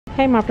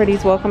Hey my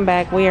pretties, welcome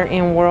back. We are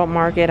in World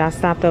Market. I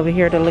stopped over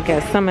here to look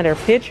at some of their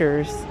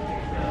pictures.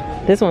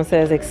 This one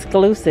says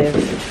exclusive.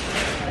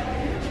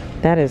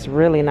 That is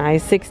really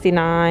nice.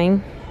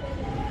 $69.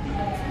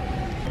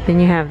 Then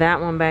you have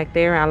that one back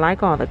there. I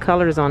like all the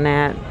colors on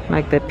that,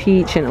 like the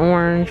peach and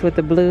orange with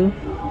the blue.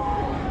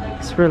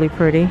 It's really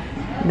pretty.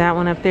 That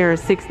one up there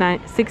is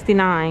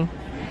 $69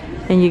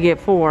 and you get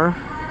 4.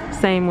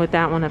 Same with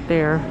that one up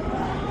there.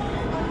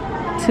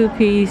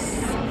 2-piece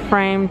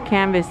framed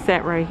canvas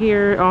set right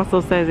here. It also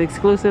says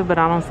exclusive, but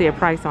I don't see a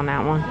price on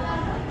that one.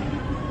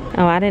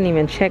 Oh, I didn't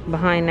even check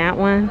behind that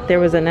one. There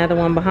was another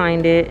one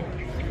behind it.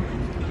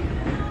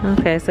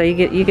 Okay, so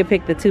you can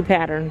pick the 2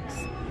 patterns.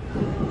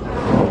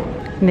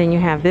 And then you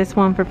have this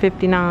one for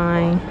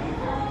 $59.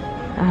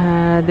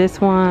 This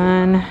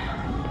one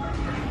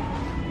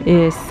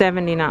is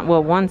 $79.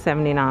 Well,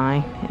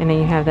 $179. And then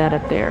you have that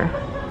up there.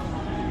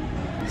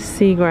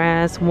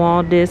 Seagrass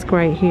wall disc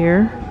right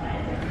here.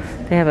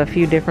 They have a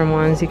few different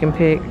ones you can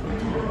pick.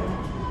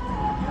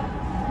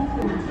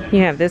 You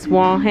have this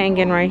wall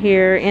hanging right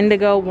here,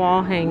 indigo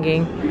wall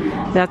hanging.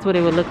 That's what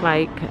it would look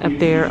like up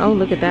there. Oh,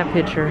 look at that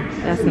picture.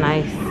 That's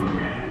nice.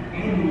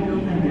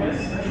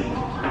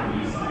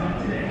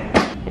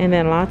 And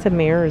then lots of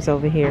mirrors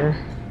over here.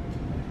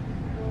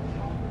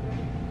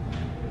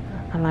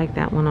 I like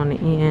that one on the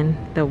end,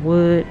 the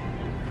wood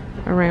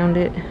around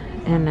it,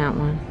 and that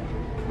one.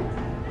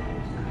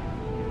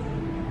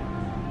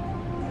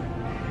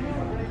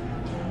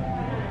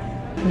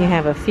 You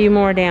have a few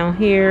more down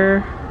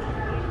here.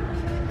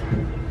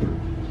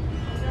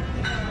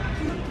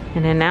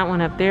 And then that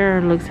one up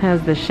there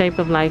has the shape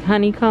of like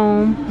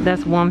honeycomb.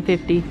 That's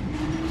 $150.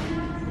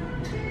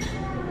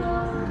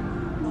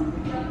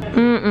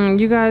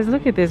 You guys,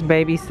 look at this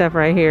baby stuff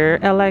right here.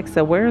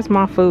 Alexa, where's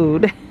my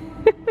food?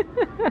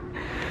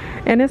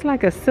 And it's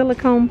like a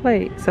silicone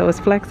plate, so it's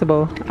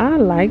flexible. I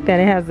like that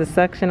it has the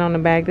suction on the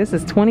back. This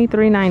is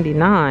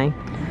 $23.99.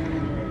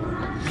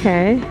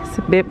 Okay, it's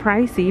a bit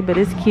pricey, but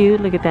it's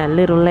cute. Look at that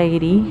little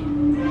lady.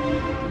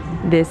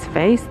 This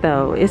face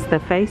though, it's the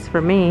face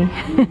for me.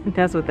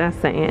 That's what that's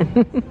saying.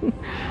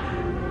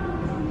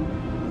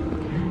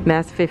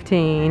 That's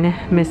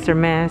 $15, Mr.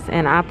 Mess.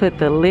 And I put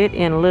the lit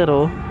in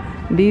little.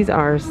 These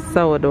are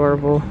so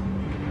adorable.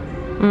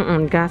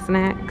 Got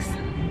snacks.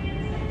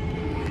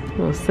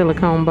 Little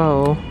silicone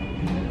bowl.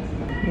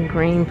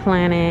 Green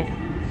Planet.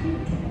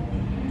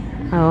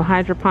 Oh,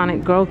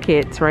 hydroponic grow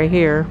kits right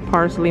here.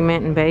 Parsley,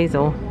 mint, and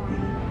basil.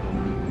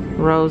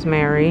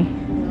 Rosemary.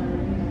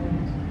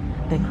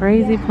 The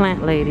crazy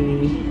plant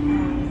lady.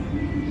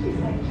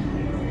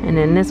 And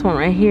then this one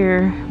right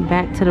here,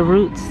 back to the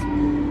roots.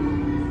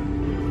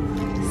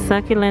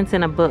 Succulents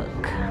in a book.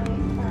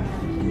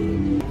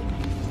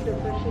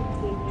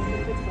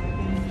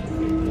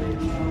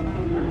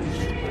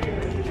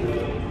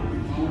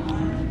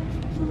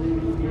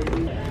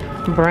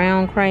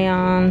 Brown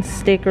crayons,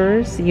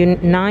 stickers,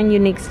 9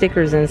 unique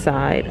stickers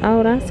inside.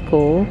 Oh, that's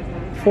cool.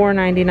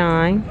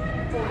 $4.99.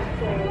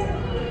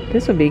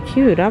 This would be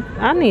cute.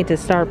 I need to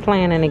start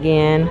planning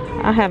again.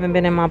 I haven't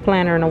been in my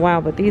planner in a while,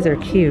 but these are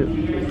cute.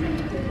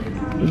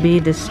 Be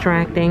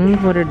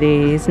distracting. What are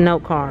these?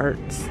 Note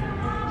cards.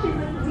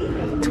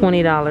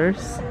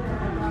 $20.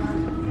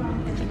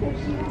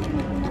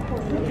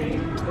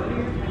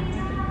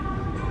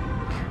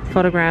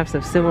 Photographs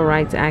of civil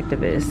rights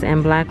activists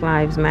and Black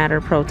Lives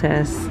Matter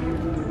protests.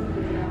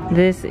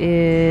 This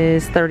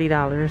is $30.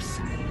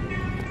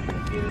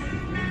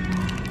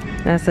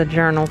 That's a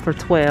journal for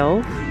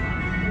 $12.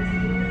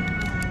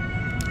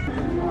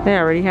 They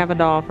already have a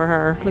doll for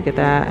her. Look at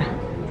that.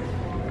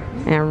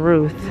 And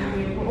Ruth.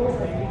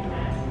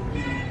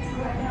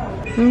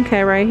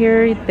 Okay, right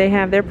here they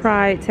have their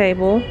Pride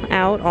table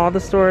out. All the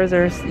stores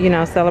are, you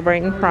know,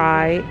 celebrating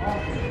Pride.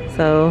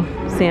 So,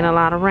 seeing a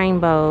lot of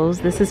rainbows.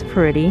 This is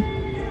pretty.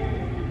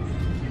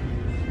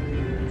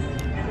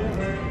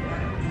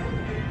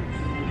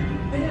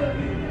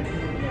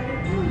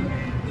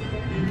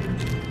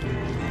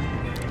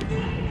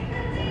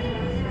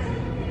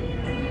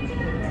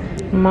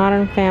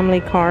 Modern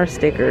Family car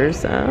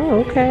stickers.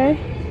 Oh, okay.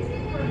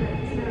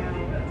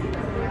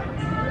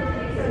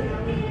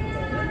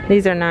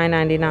 These are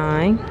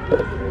 $9.99.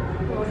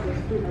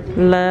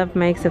 Love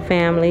Makes a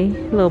Family.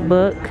 Little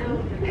book.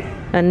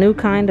 A New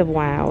Kind of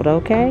Wild,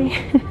 okay?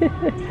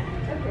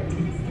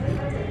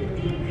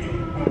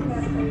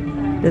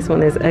 This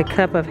one is A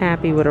Cup of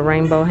Happy with a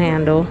rainbow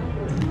handle.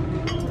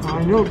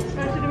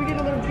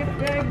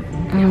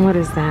 And what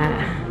is that?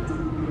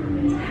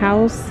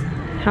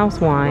 House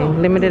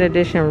wine, limited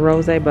edition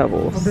rosé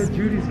bubbles.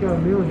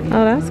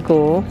 Oh, that's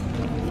cool.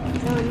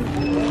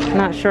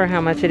 Not sure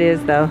how much it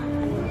is though.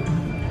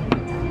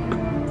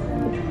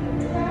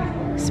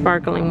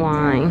 Sparkling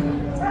wine.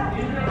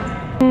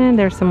 And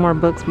there's some more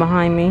books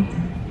behind me.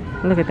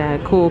 Look at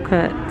that, cool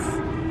cuts.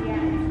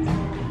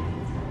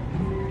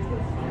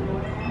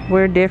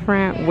 We're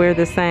different, we're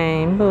the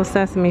same. Little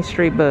Sesame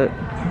Street book.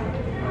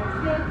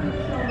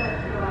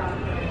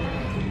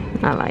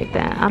 I like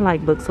that. I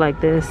like books like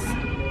this.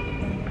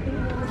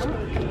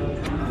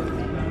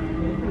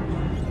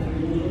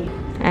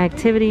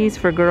 Activities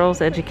for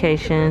girls'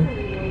 education.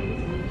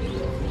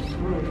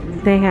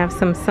 They have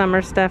some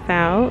summer stuff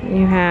out.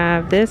 You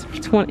have this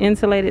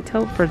insulated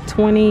tote for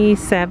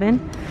 $27.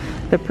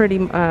 The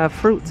pretty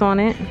fruits on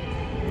it.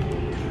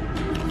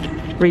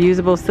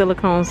 Reusable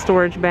silicone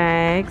storage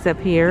bags up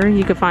here.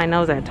 You can find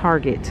those at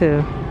Target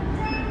too.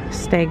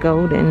 Stay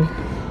golden.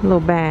 Little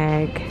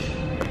bag.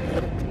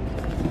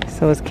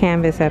 So it's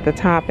canvas at the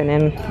top and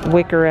then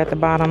wicker at the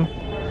bottom.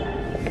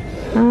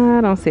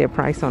 I don't see a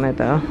price on it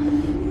though.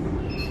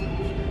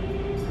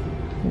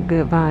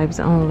 Good vibes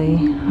only.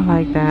 I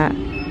like that.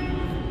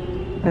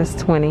 That's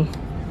 20.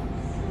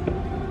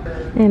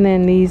 And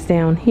then these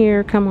down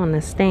here come on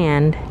the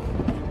stand.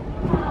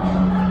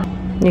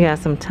 You got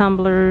some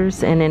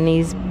tumblers and then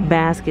these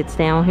baskets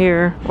down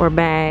here, or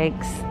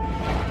bags.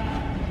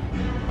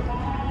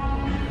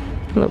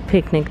 Little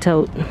picnic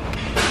tote.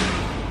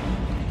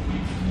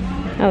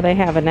 Oh, they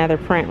have another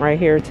print right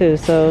here too.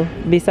 So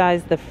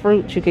besides the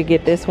fruit, you could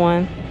get this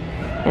one.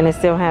 And it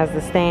still has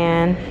the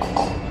stand.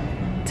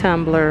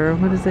 Tumbler.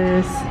 What is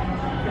this?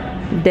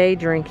 Day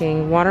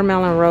drinking.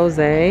 Watermelon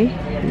rosé.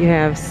 You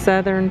have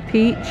Southern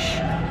Peach.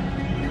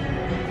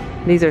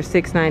 These are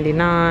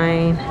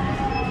 $6.99.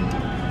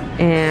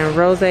 And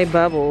rosé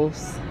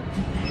bubbles.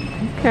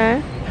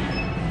 Okay.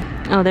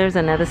 Oh, there's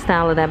another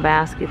style of that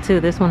basket too.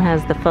 This one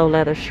has the faux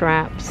leather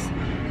straps.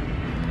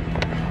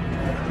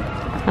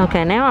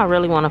 Okay, now I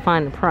really want to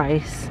find the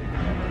price.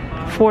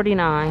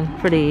 $49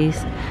 for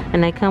these.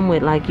 And they come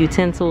with like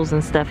utensils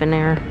and stuff in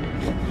there.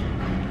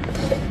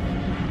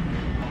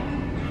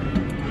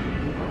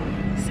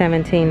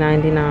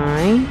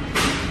 $17.99.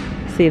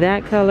 See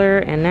that color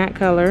and that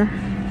color.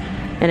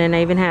 And then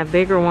they even have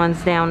bigger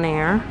ones down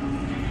there.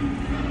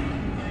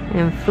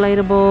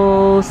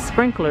 Inflatable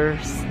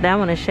sprinklers. That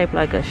one is shaped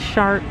like a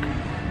shark.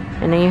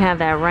 And then you have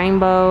that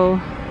rainbow,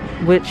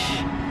 which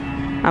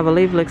I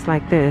believe looks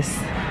like this.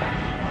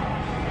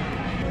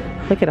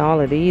 Look at all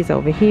of these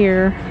over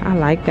here. I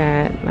like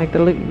that. Like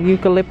the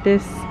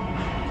eucalyptus.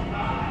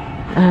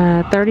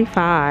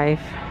 35.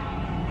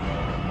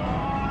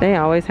 They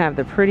always have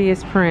the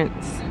prettiest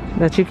prints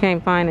that you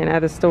can't find in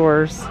other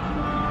stores.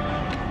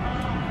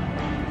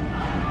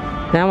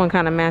 That one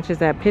kind of matches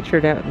that picture,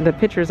 the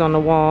pictures on the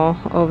wall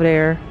over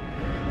there.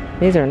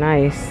 These are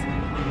nice.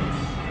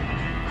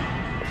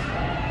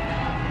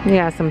 You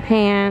got some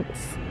pants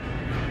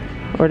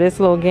or this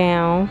little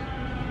gown.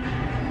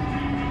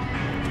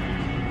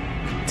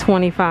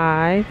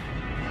 $25.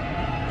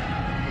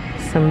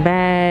 Some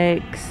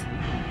bags.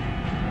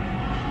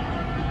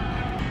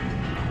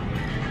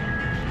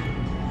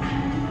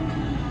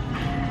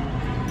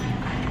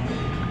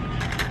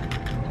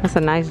 That's a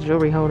nice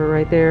jewelry holder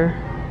right there.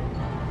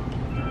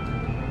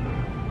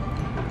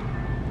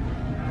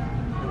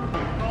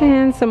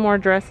 And some more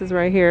dresses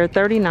right here,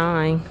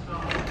 $39.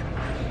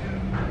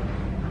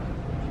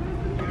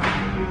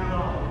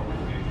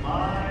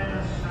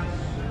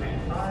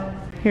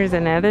 Here's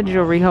another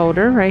jewelry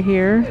holder right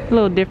here. A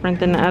little different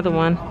than the other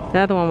one. The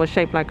other one was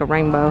shaped like a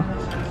rainbow.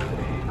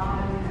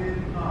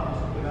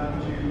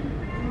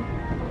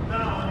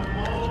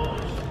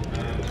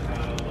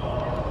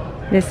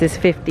 This is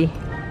 $50.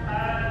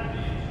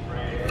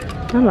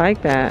 I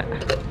like that.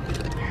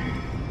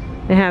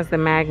 It has the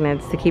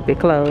magnets to keep it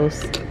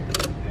closed.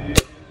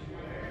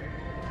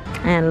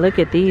 And look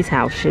at these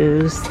house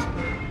shoes.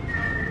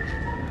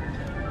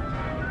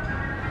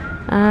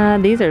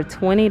 These are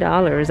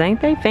 $20.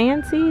 Ain't they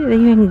fancy?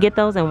 You can get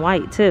those in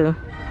white too.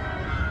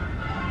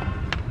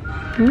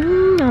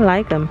 I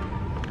like them.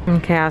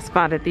 Okay, I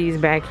spotted these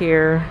back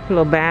here.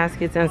 Little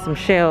baskets and some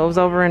shelves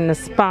over in the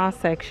spa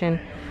section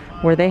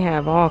where they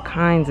have all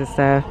kinds of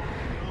stuff.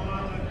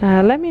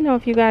 Let me know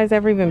if you guys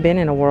ever even been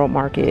in a World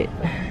Market.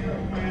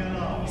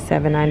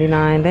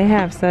 $7.99. They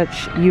have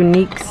such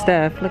unique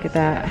stuff. Look at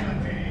that.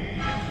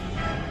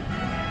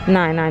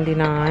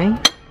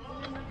 $9.99.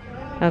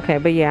 Okay,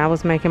 but yeah, I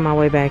was making my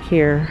way back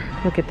here.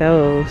 Look at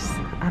those.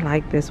 I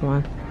like this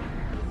one.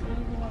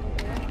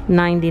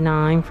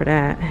 $99 for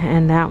that.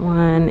 And that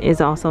one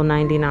is also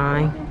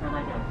 $99.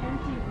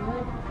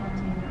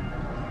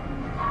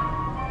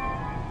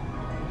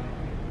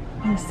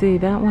 Let's see,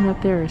 that one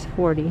up there is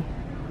 $40.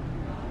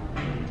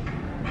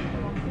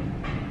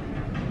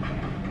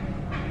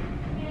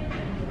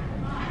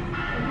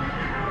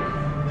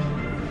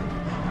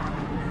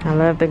 I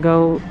love the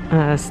gold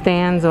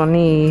stands on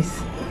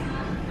these.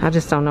 I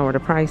just don't know where the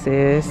price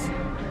is.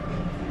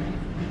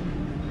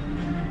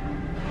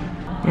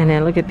 And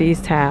then look at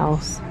these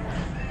towels.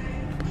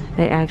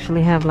 They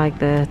actually have like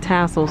the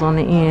tassels on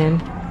the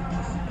end.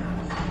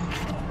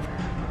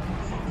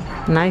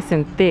 Nice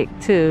and thick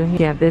too.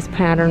 You have this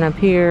pattern up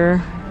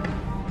here.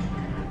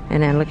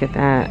 And then look at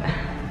that.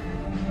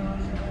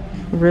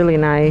 Really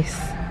nice.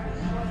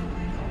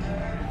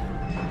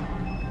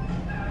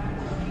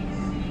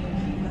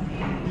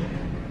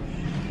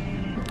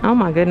 Oh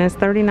my goodness,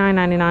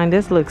 $39.99.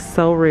 This looks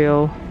so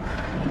real.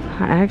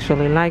 I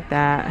actually like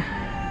that.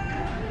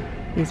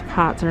 These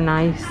pots are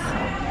nice.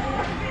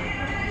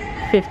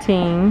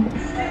 $15.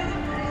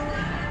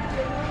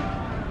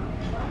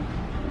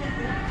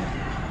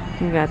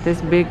 You got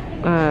this big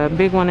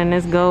one in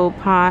this gold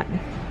pot.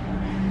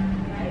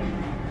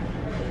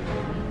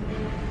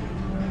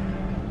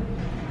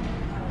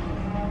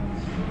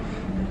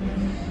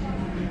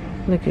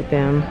 Look at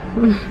them.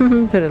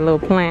 Put a little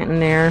plant in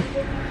there.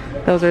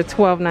 Those are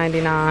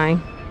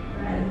 $12.99.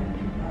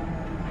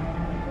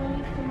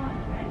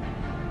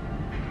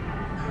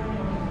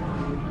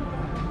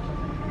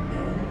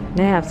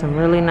 They have some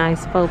really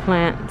nice faux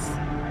plants.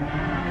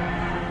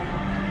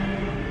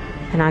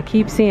 And I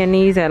keep seeing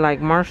these at like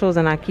Marshall's,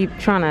 and I keep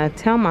trying to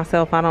tell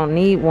myself I don't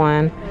need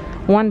one.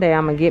 One day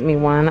I'm gonna get me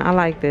one. I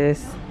like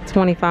this.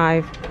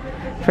 $25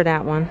 for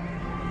that one.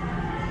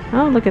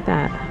 Oh, look at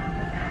that.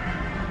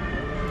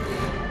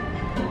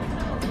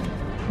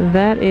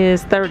 That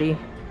is $30.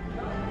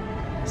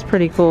 It's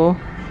pretty cool.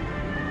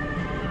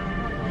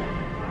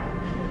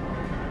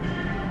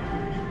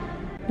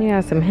 You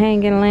got some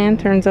hanging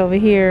lanterns over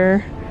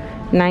here.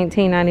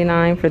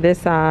 $19.99 for this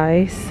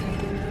size.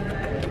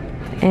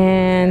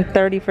 And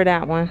 $30 for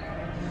that one.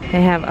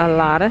 They have a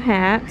lot of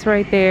hats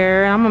right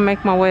there. I'm gonna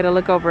make my way to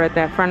look over at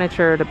that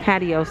furniture, the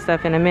patio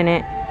stuff in a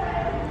minute.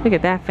 Look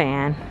at that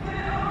fan.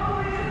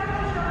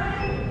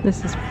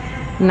 This is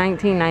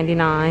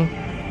 $19.99.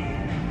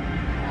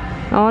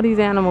 All these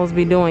animals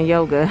be doing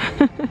yoga.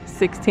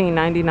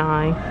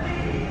 $16.99.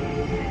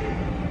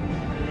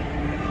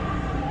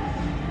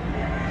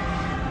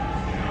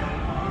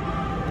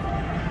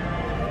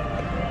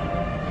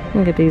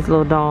 Look at these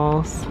little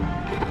dolls.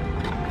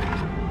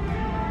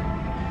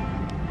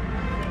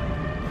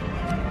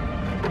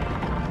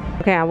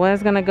 Okay, I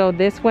was gonna go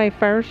this way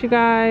first, you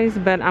guys,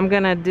 but I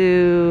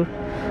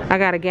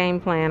got a game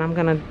plan. I'm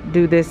gonna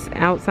do this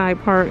outside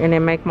part and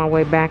then make my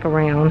way back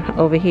around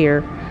over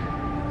here.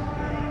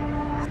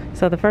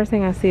 So the first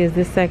thing I see is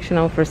this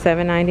sectional for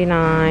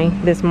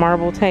 $7.99. This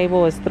marble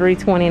table is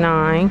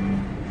 $3.29.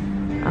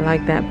 I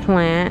like that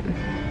plant.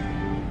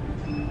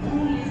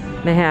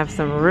 They have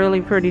some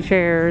really pretty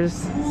chairs.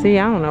 See,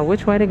 I don't know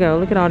which way to go.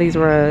 Look at all these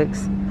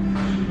rugs.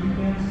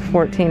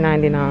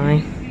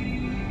 $14.99.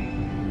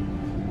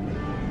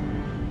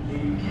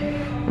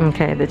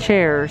 Okay, the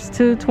chairs,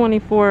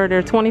 $224.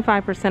 They're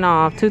 25%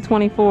 off.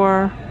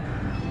 $224,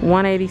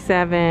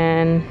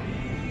 $187,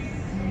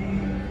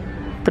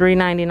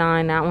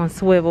 $3.99. That one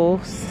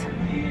swivels.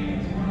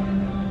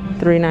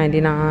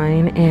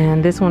 $3.99,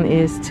 and this one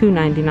is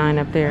 $2.99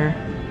 up there.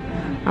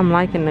 I'm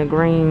liking the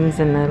greens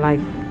and the like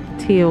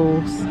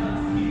teals.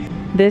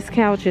 This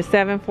couch is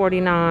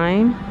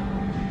 $7.49.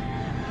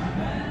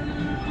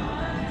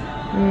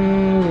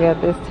 You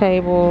got this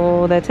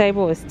table. That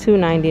table is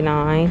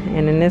 $2.99,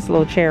 and then this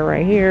little chair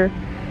right here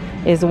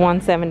is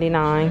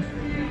 $179.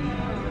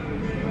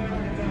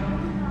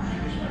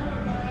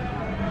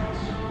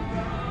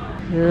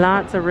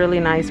 Lots of really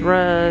nice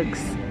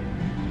rugs.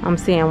 I'm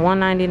seeing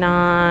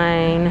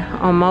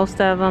 $199 on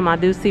most of them. I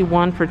do see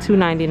one for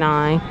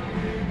 $2.99,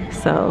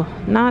 so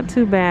not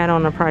too bad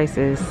on the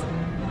prices.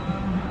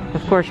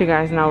 Of course, you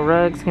guys know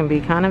rugs can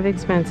be kind of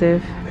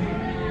expensive.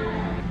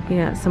 You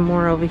got some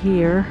more over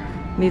here.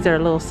 These are a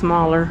little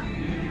smaller,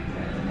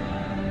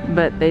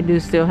 but they do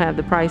still have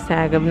the price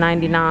tag of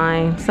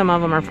 $99. Some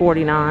of them are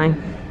 $49.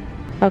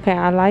 Okay,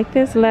 I like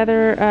this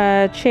leather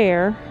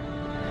chair.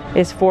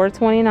 It's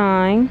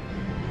 $4.29.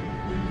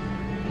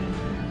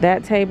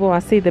 That table, I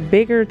see the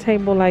bigger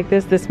table like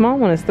this. The small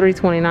one is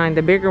 $3.29.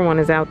 The bigger one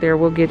is out there.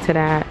 We'll get to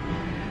that.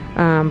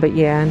 But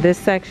yeah, this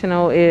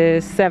sectional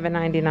is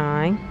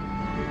 $7.99.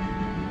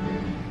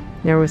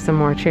 There was some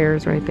more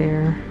chairs right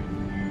there.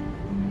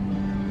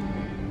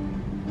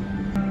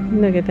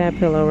 Look at that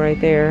pillow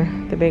right there,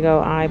 the big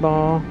old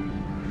eyeball.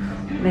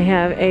 They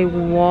have a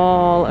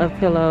wall of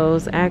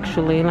pillows.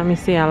 Actually, let me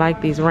see, I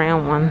like these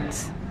round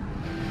ones.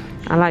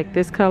 I like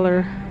this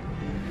color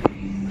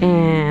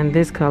and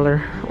this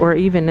color, or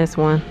even this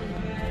one.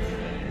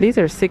 These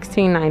are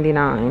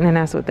 $16.99, and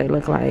that's what they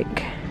look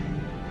like.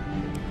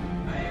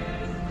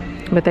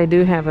 But they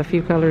do have a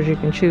few colors you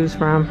can choose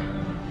from.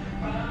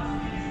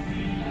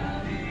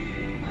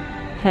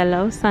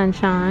 Hello,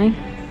 sunshine.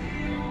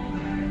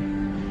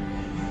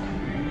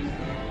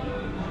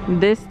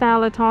 This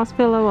style of toss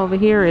pillow over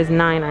here is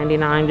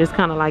 $9.99. Just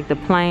kind of like the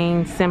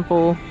plain,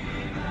 simple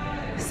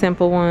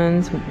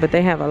ones, but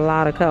they have a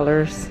lot of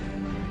colors.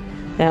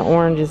 That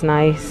orange is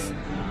nice.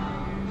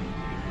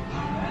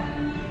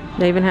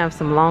 They even have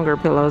some longer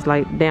pillows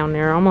like down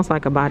there, almost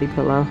like a body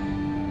pillow.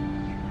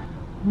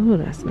 Ooh,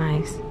 that's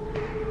nice.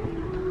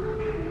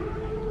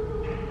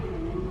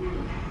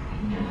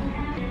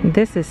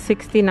 This is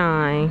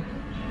 $69.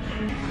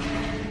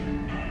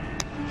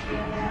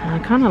 I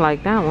kind of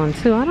like that one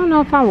too. I don't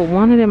know if I would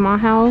want it in my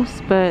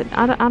house, but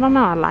I don't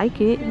know. I like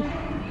it.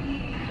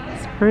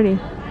 It's pretty.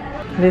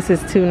 This is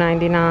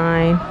 $2.99.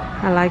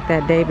 I like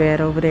that day bed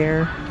over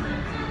there.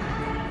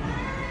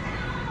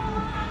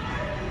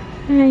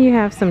 And you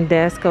have some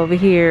desk over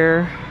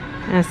here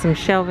and some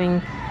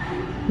shelving,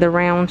 the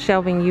round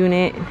shelving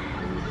unit,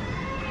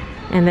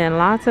 and then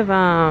lots of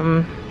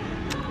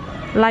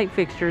light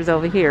fixtures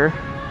over here.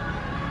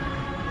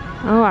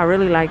 Oh, I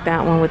really like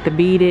that one with the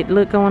beaded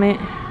look on it,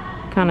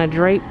 kind of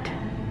draped.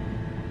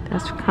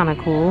 That's kind of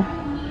cool.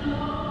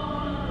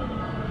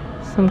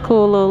 Some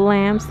cool little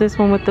lamps. This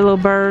one with the little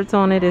birds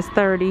on it is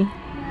 30.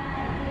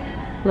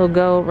 Little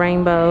gold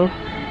rainbow.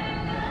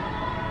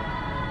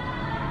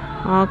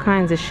 All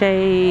kinds of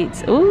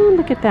shades. Ooh,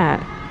 look at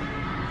that.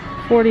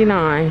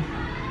 49.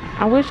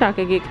 I wish I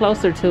could get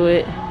closer to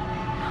it.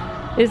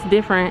 It's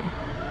different.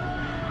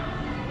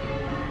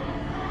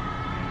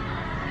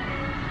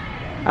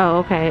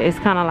 Oh, okay. It's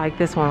kind of like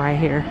this one right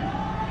here.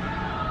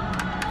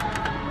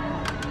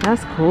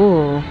 That's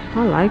cool.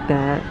 I like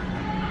that.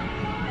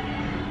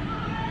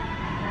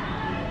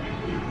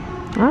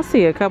 I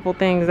see a couple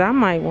things I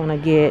might want to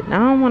get. I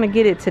don't want to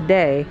get it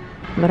today,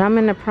 but I'm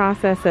in the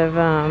process of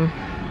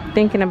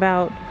thinking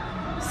about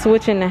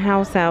switching the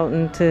house out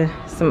into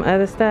some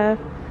other stuff.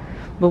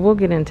 But we'll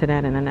get into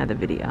that in another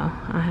video.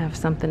 I have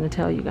something to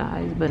tell you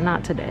guys, but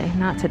not today.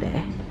 Not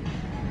today.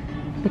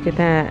 Look at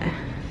that.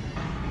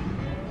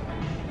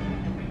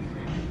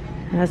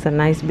 That's a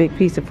nice big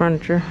piece of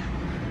furniture.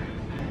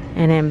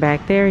 And then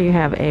back there you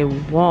have a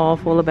wall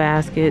full of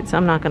baskets.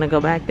 I'm not going to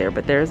go back there,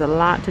 but there's a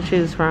lot to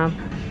choose from.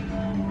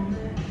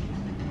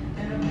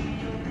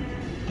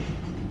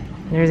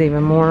 There's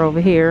even more over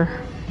here.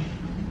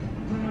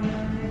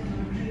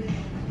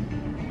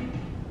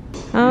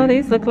 Oh,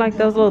 these look like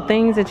those little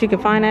things that you can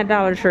find at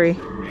Dollar Tree.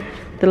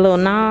 The little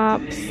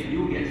knobs.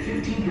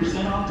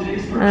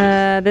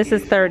 This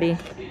is 30.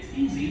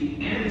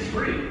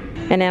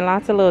 And then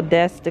lots of little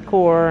desk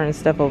decor and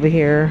stuff over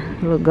here.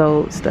 Little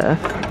gold stuff.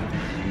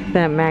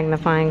 That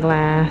magnifying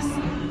glass.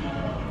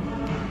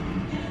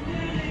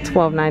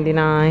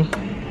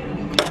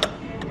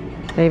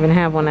 $12.99. They even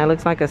have one that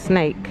looks like a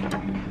snake.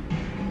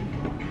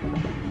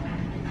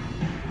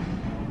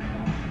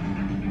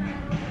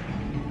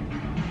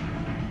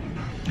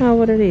 Oh,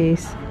 what are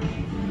these?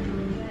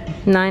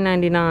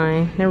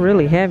 $9.99. They're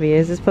really heavy.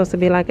 Is this supposed to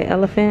be like an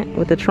elephant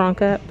with the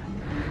trunk up?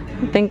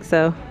 I think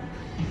so.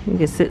 You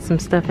can sit some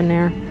stuff in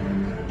there.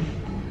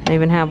 They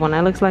even have one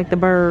that looks like the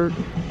bird.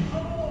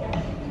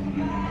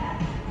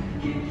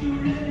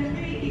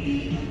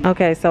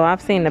 Okay, so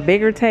I've seen a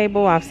bigger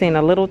table, I've seen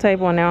a little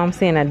table, and now I'm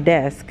seeing a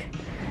desk.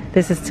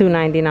 This is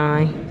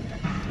 $2.99.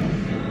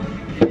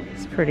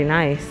 It's pretty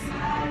nice.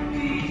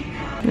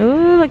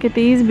 Ooh, look at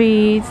these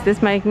beads. This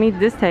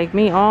take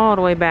me all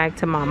the way back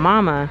to my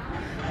mama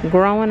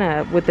growing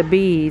up with the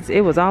beads.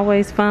 It was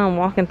always fun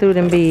walking through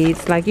them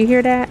beads. Like, you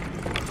hear that?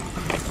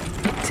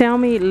 Tell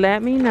me,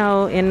 let me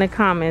know in the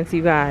comments,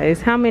 you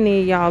guys, how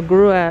many of y'all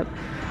grew up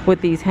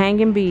with these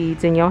hanging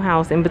beads in your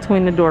house in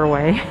between the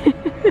doorway?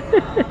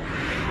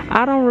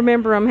 I don't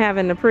remember them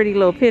having a pretty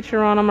little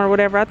picture on them or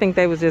whatever. I think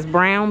they was just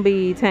brown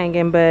beads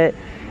hanging, but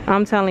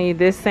I'm telling you,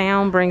 this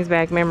sound brings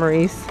back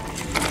memories.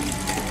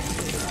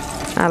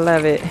 I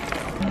love it.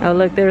 Oh,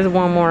 look, there's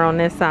one more on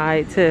this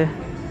side too.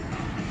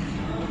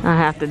 I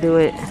have to do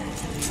it.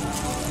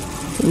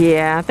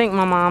 Yeah, I think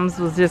my mom's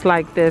was just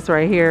like this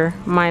right here,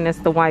 minus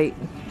the white.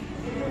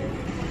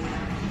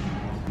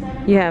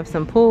 You have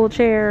some pool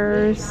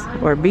chairs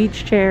or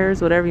beach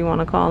chairs, whatever you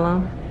want to call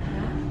them.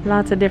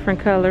 Lots of different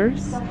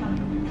colors.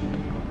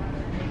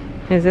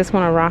 Is this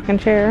one a rocking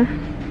chair?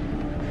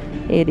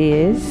 It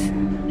is.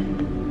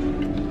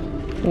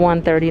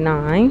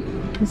 $139.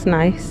 It's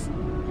nice.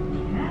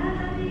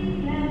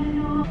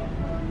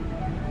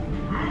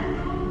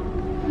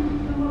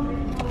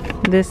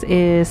 This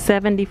is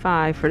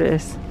 $75 for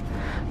this,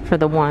 for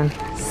the one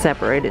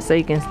separated, so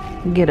you can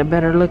get a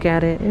better look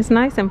at it. It's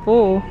nice and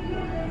full.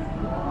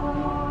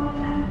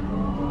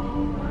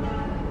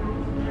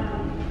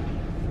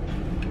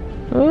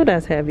 Oh,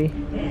 that's heavy.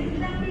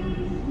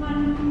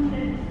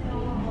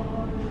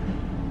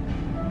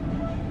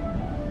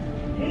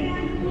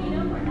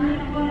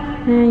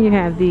 And you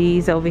have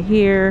these over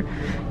here.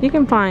 You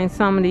can find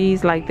some of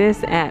these like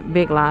this at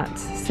Big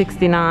Lots,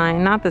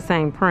 $69. Not the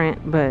same print,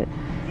 but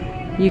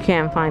you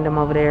can find them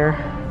over there.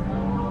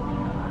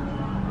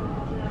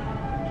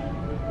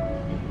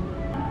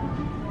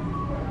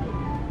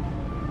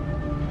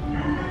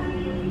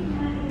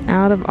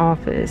 Out of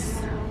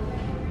office.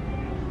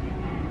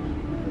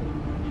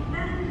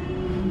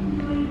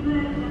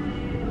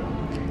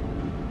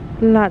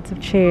 Lots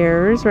of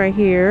chairs right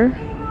here.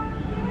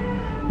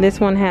 This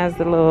one has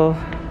the little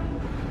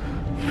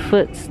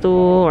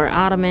footstool or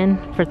ottoman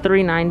for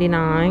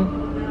 $3.99.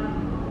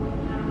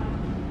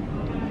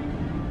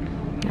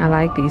 I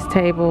like these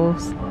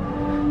tables.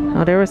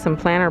 Oh, there were some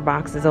planter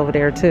boxes over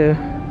there too.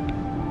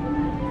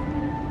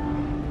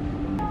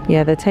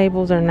 Yeah, the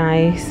tables are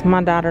nice.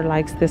 My daughter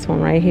likes this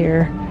one right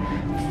here.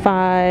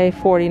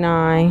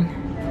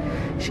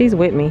 $5.49. She's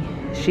with me.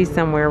 She's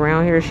somewhere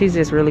around here. She's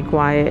just really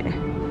quiet.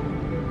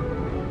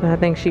 But I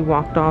think she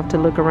walked off to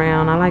look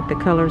around. I like the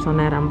colors on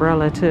that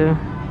umbrella too.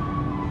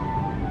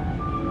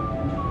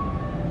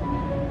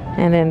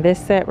 And then this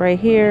set right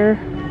here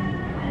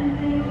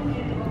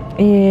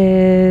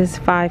is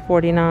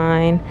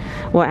 $5.49.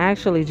 Well,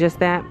 actually just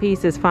that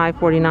piece is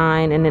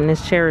 $5.49, and then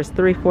this chair is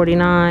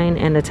 $3.49,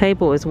 and the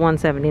table is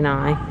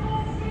 $179.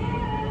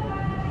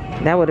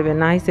 That would have been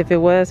nice if it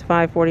was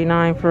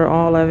 $5.49 for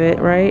all of it,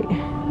 right?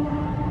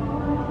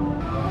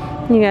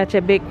 You got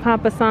your big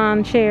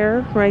Papasan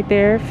chair right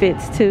there,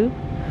 fits 2.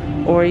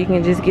 Or you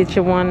can just get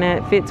your one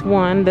that fits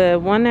 1. The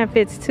one that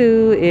fits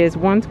 2 is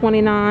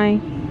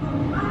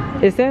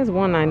 $129. It says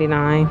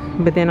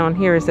 $199, but then on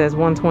here it says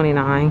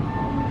 $129.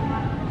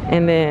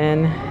 And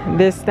then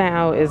this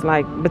style is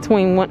like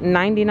between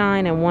 $99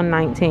 and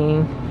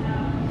 $119.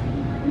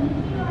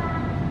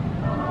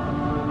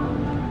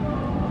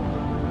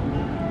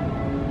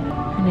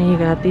 And then you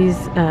got these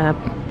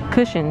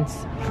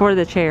cushions for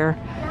the chair.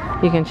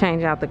 You can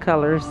change out the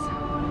colors.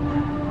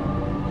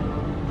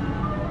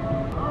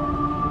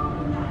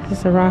 This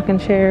is a rocking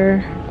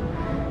chair.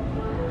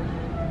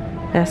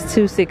 That's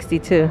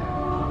 $262.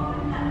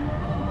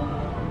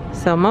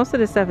 So most of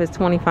this stuff is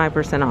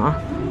 25%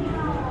 off.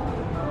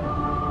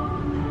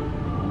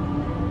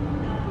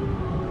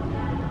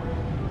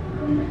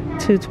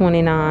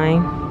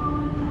 $229.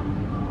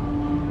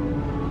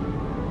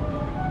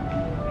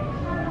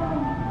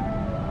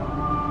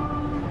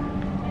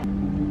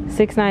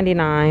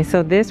 $6.99.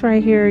 So this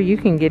right here, you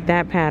can get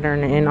that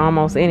pattern in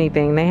almost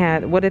anything. They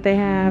had, what did they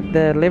have?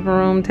 The living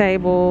room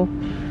table,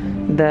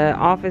 the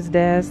office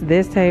desk,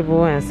 this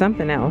table, and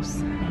something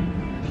else.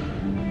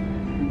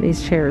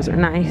 These chairs are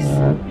nice.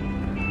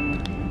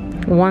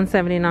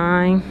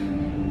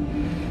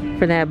 $179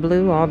 for that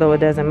blue, although it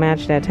doesn't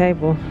match that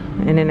table.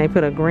 And then they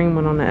put a green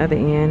one on the other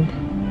end.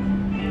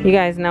 You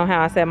guys know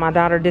how I said my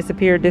daughter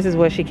disappeared? This is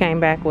what she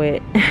came back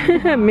with.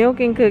 Milk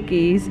and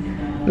cookies.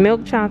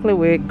 Milk chocolate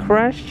with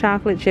crushed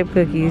chocolate chip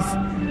cookies.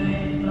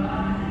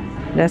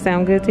 That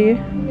sound good to you?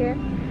 Yeah.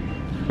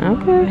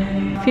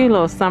 Okay. A few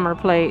little summer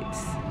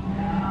plates.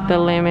 The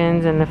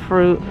lemons and the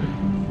fruit.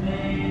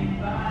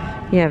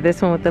 You have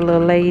this one with the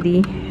little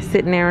lady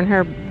sitting there in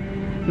her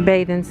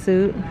bathing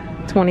suit.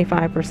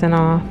 25%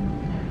 off.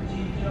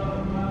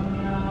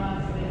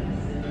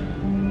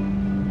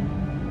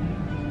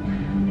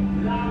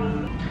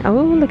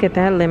 Oh, look at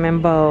that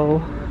lemon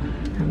bowl.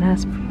 And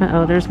that's,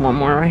 oh, there's one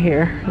more right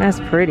here. That's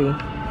pretty.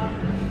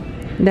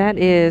 That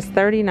is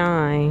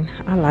 $39.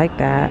 I like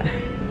that.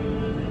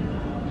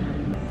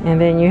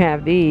 And then you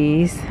have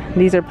these.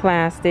 These are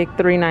plastic,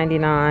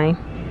 $3.99.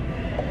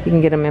 You can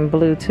get them in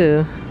blue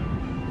too.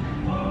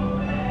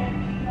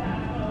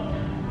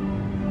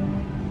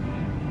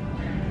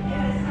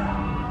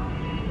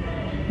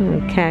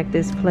 Little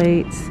cactus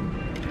plates.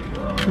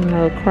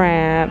 Little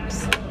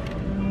crabs.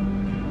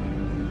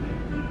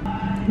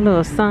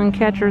 Little sun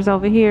catchers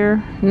over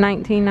here,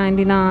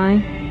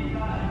 $19.99.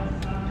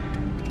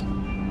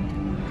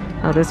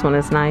 Oh, this one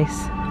is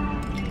nice.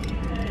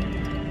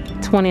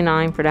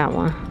 $29 for that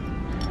one.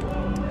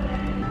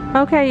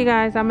 Okay, you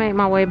guys, I made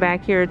my way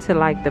back here to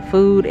like the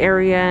food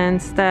area and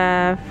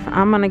stuff.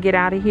 I'm gonna get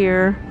out of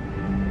here.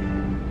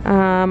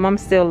 I'm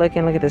still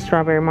looking. Look at the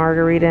strawberry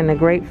margarita and the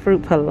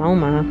grapefruit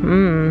paloma.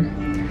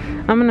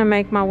 I'm gonna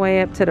make my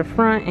way up to the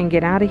front and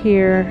get out of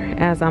here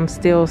as I'm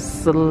still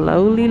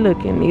slowly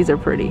looking. These are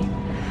pretty.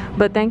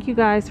 But thank you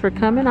guys for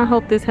coming. I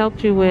hope this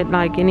helped you with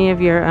like any of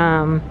your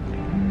I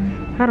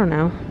don't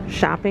know,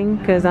 shopping,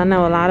 because I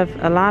know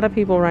a lot of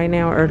people right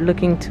now are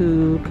looking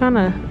to kind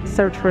of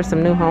search for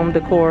some new home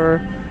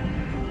decor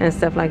and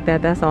stuff like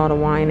that. That's all the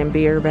wine and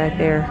beer back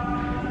there.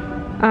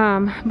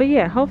 But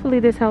yeah, hopefully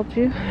this helped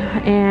you,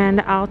 and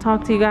I'll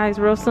talk to you guys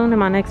real soon in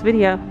my next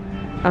video.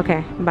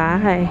 Okay,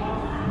 bye.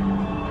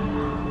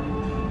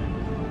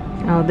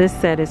 Oh, this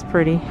set is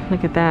pretty.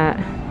 Look at that.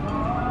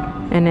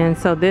 And then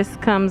so this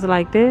comes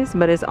like this,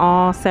 but it's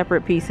all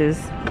separate pieces.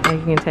 And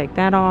you can take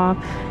that off.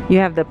 You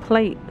have the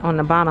plate on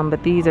the bottom,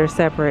 but these are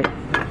separate.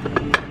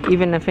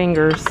 Even the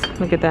fingers.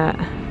 Look at that.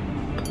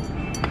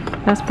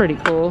 That's pretty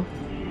cool.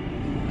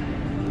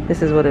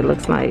 This is what it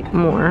looks like.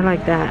 More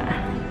like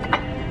that.